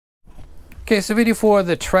Okay, so video for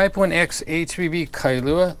the Tripowin X HBB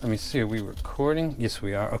Kailua. Let me see, are we recording? Yes,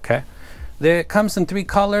 we are. Okay. It comes in 3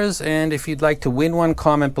 colors, and if you'd like to win one,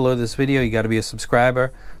 comment below this video. You got to be a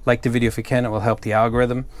subscriber. Like the video if you can, it will help the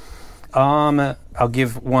algorithm. I'll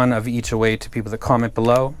give one of each away to people that comment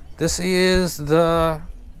below. This is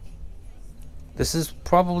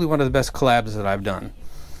probably one of the best collabs that I've done.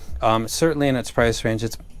 Certainly in its price range.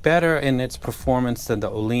 It's better in its performance than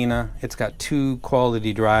the Olina. It's got 2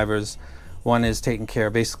 quality drivers. One is taking care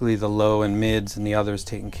of basically the low and mids, and the other is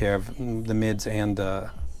taking care of the mids and the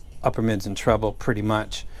upper mids and treble pretty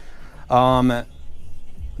much.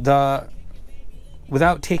 Without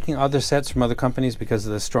taking other sets from other companies because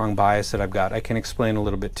of the strong bias that I've got, I can explain a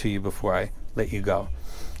little bit to you before I let you go.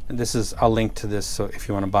 And this is, I'll link to this so if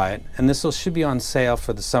you want to buy it. And this should be on sale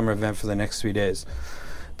for the summer event for the next 3 days.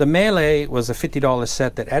 The Melee was a $50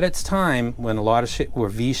 set that at its time, when a lot of were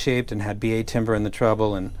V-shaped and had BA timber in the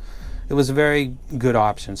treble, and it was a very good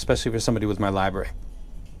option, especially for somebody with my library.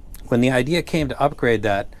 When the idea came to upgrade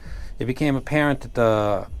that, it became apparent that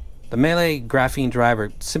the Melee graphene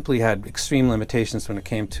driver simply had extreme limitations when it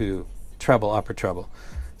came to treble, upper treble.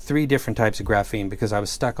 3 different types of graphene, because I was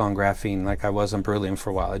stuck on graphene like I was on beryllium for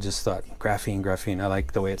a while. I just thought, graphene, I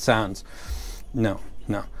like the way it sounds. No.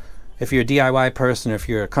 If you're a DIY person, or if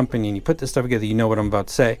you're a company and you put this stuff together, you know what I'm about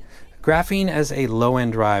to say. Graphene as a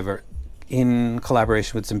low-end driver in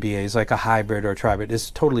collaboration with some BAs, like a hybrid or a tribrid, is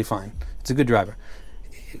totally fine. It's a good driver.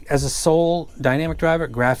 As a sole dynamic driver,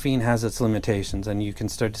 graphene has its limitations, and you can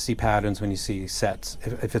start to see patterns when you see sets.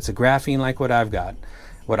 If it's a graphene like what I've got,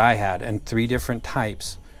 what I had, and 3 different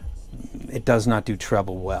types, it does not do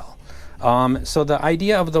treble well. So the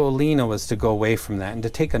idea of the Olina was to go away from that and to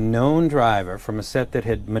take a known driver from a set that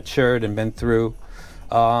had matured and been through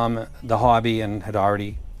the hobby and had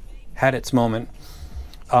already had its moment.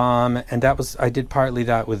 And that was, I did partly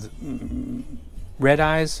that with Red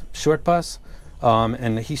Eyes Short Bus,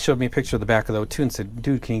 and he showed me a picture of the back of the O2 and said,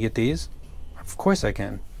 dude, can you get these? Of course I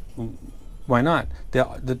can. Why not?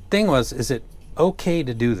 The thing was, is it okay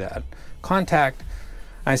to do that? Contact,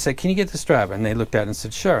 I said, can you get this driver? And they looked at it and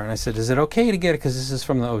said, sure. And I said, is it okay to get it because this is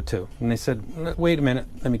from the O2? And they said, wait a minute,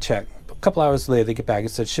 let me check. A couple hours later they get back and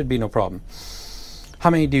said, should be no problem. How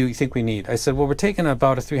many do you think we need? I said, well, we're taking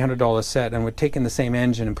about a $300 set, and we're taking the same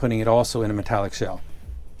engine and putting it also in a metallic shell.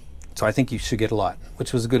 So I think you should get a lot,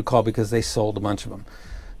 which was a good call because they sold a bunch of them.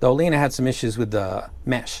 The Olina had some issues with the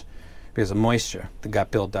mesh because of moisture that got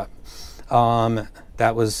built up.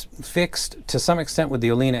 That was fixed to some extent with the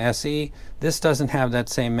Olina SE. This doesn't have that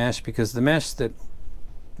same mesh because the mesh that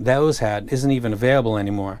those had isn't even available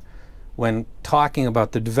anymore. When talking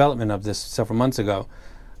about the development of this several months ago,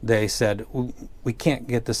 they said, we can't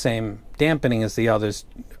get the same dampening as the others,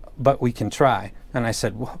 but we can try. And I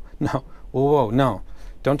said, whoa, no,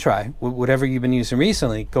 don't try. Whatever you've been using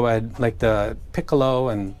recently, go ahead, like the Piccolo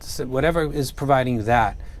and whatever is providing you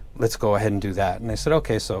that, let's go ahead and do that. And they said,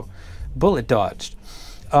 okay, so bullet dodged.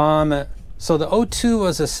 So the O2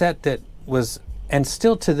 was a set that was, and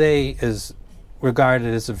still today is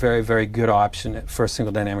regarded as a very, very good option for a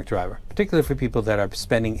single dynamic driver, particularly for people that are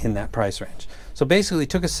spending in that price range. So basically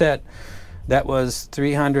took a set that was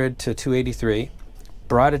 $300 to $283,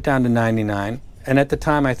 brought it down to $99, and at the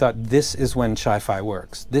time I thought this is when Chi-Fi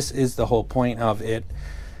works. This is the whole point of it.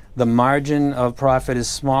 The margin of profit is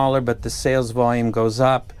smaller, but the sales volume goes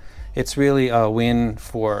up. It's really a win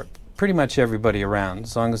for pretty much everybody around,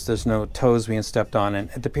 as long as there's no toes being stepped on. And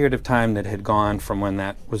at the period of time that had gone from when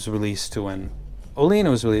that was released to when Olina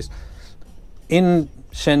was released, in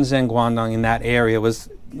Shenzhen, Guangdong, in that area,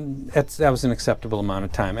 that was an acceptable amount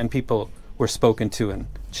of time, and people were spoken to and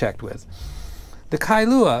checked with. The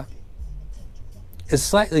Kailua is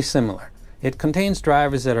slightly similar. It contains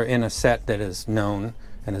drivers that are in a set that is known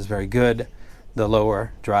and is very good, the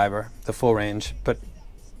lower driver, the full range, but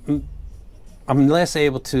I'm less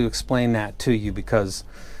able to explain that to you because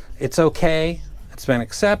it's okay, it's been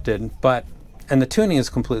accepted, and the tuning is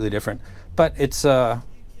completely different, but it's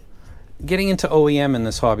getting into OEM in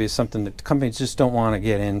this hobby is something that companies just don't want to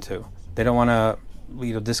get into. They don't want to,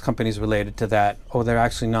 this company's related to that. Oh, they're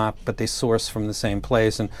actually not, but they source from the same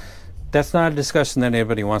place, and that's not a discussion that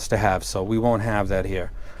anybody wants to have, so we won't have that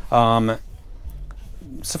here.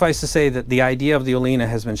 Suffice to say that the idea of the Olina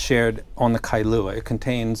has been shared on the Kailua. It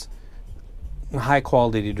contains high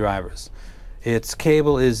quality drivers. Its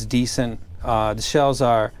cable is decent. The shells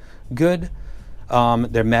are good.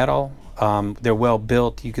 They're metal. They're well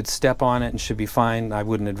built. You could step on it and should be fine. I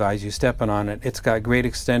wouldn't advise you stepping on it. It's got great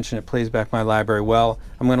extension. It plays back my library well.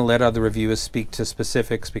 I'm going to let other reviewers speak to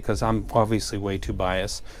specifics because I'm obviously way too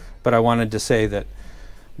biased. But I wanted to say that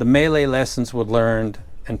the Melee lessons were learned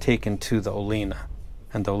and taken to the Olina,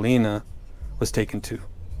 and the Olina was taken to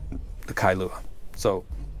the Kailua. So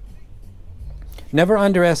never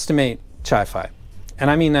underestimate Chi-Fi, and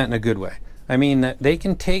I mean that in a good way. I mean that they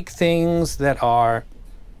can take things that are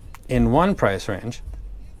in one price range,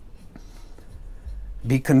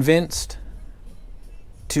 be convinced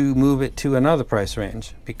to move it to another price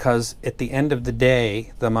range, because at the end of the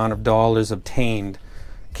day, the amount of dollars obtained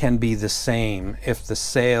can be the same. If the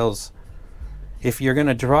sales, if you're going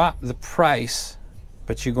to drop the price,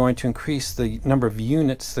 but you're going to increase the number of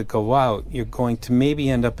units that go out, you're going to maybe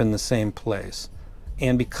end up in the same place.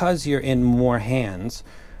 And because you're in more hands,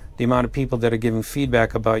 the amount of people that are giving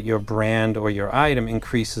feedback about your brand or your item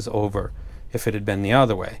increases over if it had been the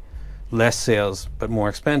other way. Less sales, but more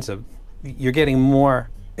expensive. You're getting more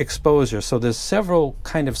exposure. So there's several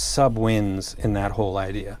kind of sub-wins in that whole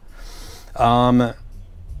idea.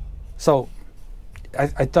 So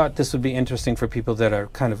I thought this would be interesting for people that are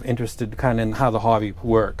kind of interested in how the hobby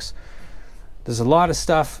works. There's a lot of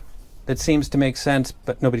stuff that seems to make sense,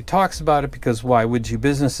 but nobody talks about it, because why would you?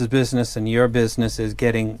 Business is business, and your business is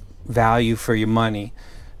getting value for your money,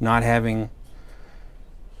 not having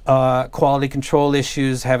quality control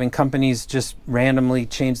issues, having companies just randomly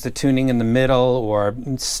change the tuning in the middle, or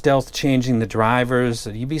stealth changing the drivers.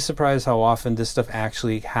 You'd be surprised how often this stuff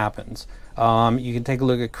actually happens. You can take a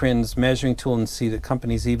look at Crin's measuring tool and see that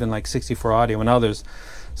companies, even like 64 Audio and others,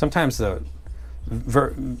 sometimes the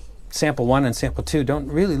sample 1 and sample 2 don't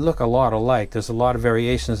really look a lot alike. There's a lot of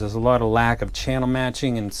variations. There's a lot of lack of channel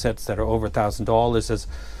matching in sets that are over $1,000. There's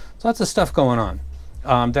lots of stuff going on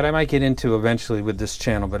that I might get into eventually with this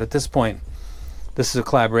channel. But at this point, this is a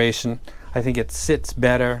collaboration. I think it sits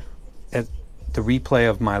better at the replay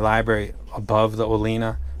of my library above the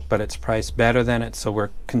Olina, but it's priced better than it, so we're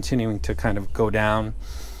continuing to kind of go down.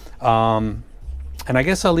 And I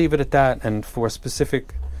guess I'll leave it at that, and for a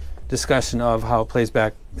specific discussion of how it plays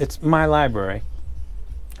back, it's my library,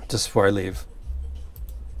 just before I leave.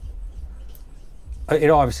 It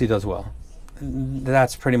obviously does well.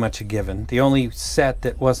 That's pretty much a given. The only set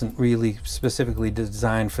that wasn't really specifically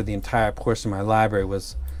designed for the entire portion of my library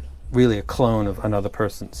was really a clone of another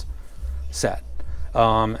person's set.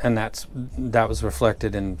 And that was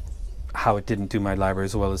reflected in how it didn't do my library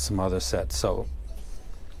as well as some other sets. So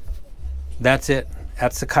that's it.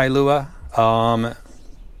 That's the Kailua.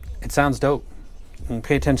 It sounds dope. And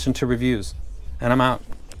pay attention to reviews. And I'm out.